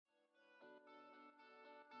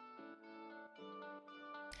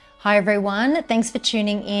Hi everyone, thanks for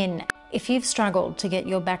tuning in. If you've struggled to get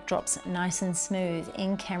your backdrops nice and smooth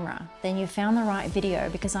in camera, then you found the right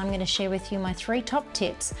video, because I'm going to share with you my 3 top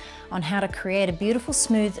tips on how to create a beautiful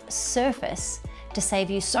smooth surface to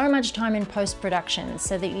save you so much time in post-production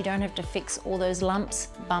so that you don't have to fix all those lumps,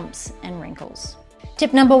 bumps and wrinkles.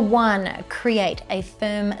 Tip number 1, create a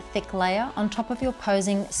firm, thick layer on top of your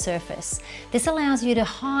posing surface. This allows you to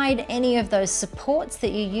hide any of those supports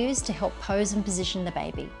that you use to help pose and position the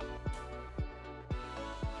baby.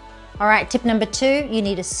 All right, tip number 2, you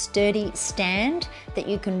need a sturdy stand that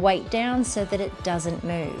you can weight down so that it doesn't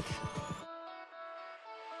move.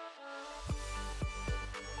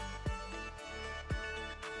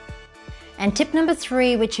 And tip number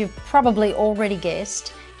 3, which you've probably already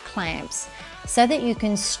guessed, clamps, so that you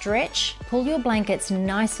can stretch, pull your blankets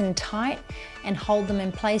nice and tight and hold them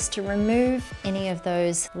in place to remove any of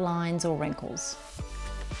those lines or wrinkles.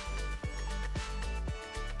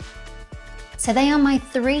 So they are my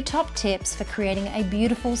 3 top tips for creating a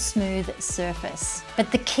beautiful smooth surface.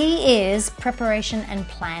 But the key is preparation and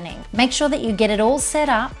planning. Make sure that you get it all set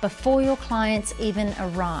up before your clients even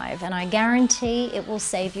arrive, and I guarantee it will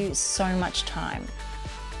save you so much time.